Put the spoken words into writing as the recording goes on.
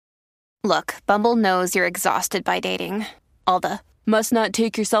Look, Bumble knows you're exhausted by dating. All the must not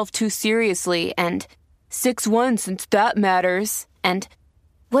take yourself too seriously and 6'1" since that matters. And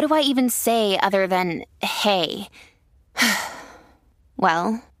what do I even say other than hey?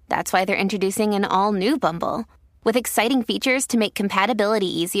 Well, that's why they're introducing an all-new Bumble with exciting features to make compatibility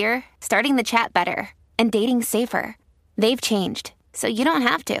easier, starting the chat better, and dating safer. They've changed, so you don't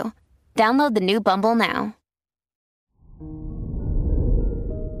have to. Download the new Bumble now.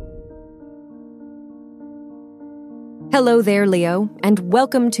 Hello there, Leo, and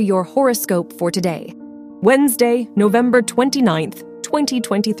welcome to your horoscope for today, Wednesday, November 29th,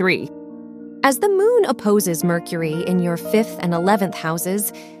 2023. As the moon opposes Mercury in your 5th and 11th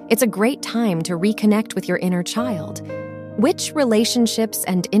houses, it's a great time to reconnect with your inner child. Which relationships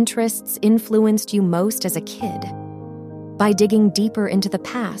and interests influenced you most as a kid? By digging deeper into the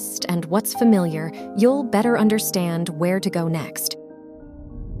past and what's familiar, you'll better understand where to go next.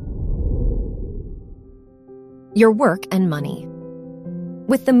 Your work and money.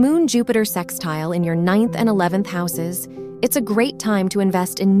 With the Moon-Jupiter sextile in your 9th and 11th houses, it's a great time to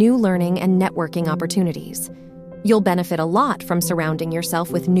invest in new learning and networking opportunities. You'll benefit a lot from surrounding yourself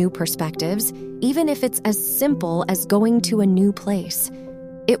with new perspectives, even if it's as simple as going to a new place.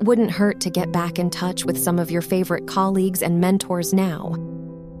 It wouldn't hurt to get back in touch with some of your favorite colleagues and mentors now.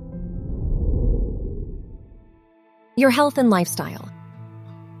 Your health and lifestyle.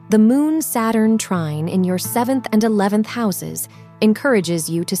 The Moon-Saturn trine in your 7th and 11th houses encourages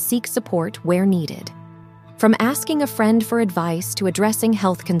you to seek support where needed. From asking a friend for advice to addressing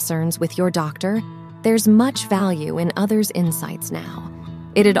health concerns with your doctor, there's much value in others' insights now.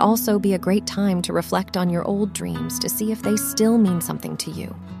 It'd also be a great time to reflect on your old dreams to see if they still mean something to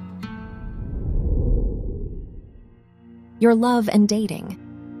you. Your love and dating.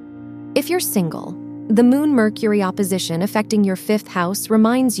 If you're single, the Moon-Mercury opposition affecting your 5th house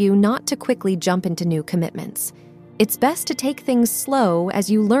reminds you not to quickly jump into new commitments. It's best to take things slow as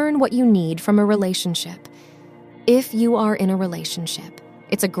you learn what you need from a relationship. If you are in a relationship,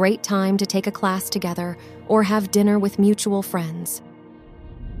 it's a great time to take a class together or have dinner with mutual friends.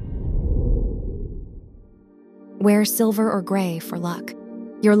 Wear silver or gray for luck.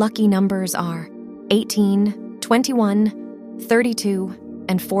 Your lucky numbers are 18, 21, 32,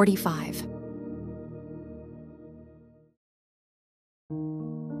 and 45.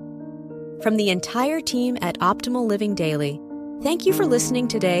 From the entire team at Optimal Living Daily, thank you for listening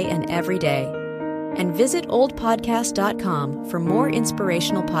today and every day. And visit oldpodcast.com for more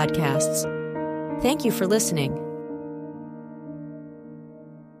inspirational podcasts. Thank you for listening.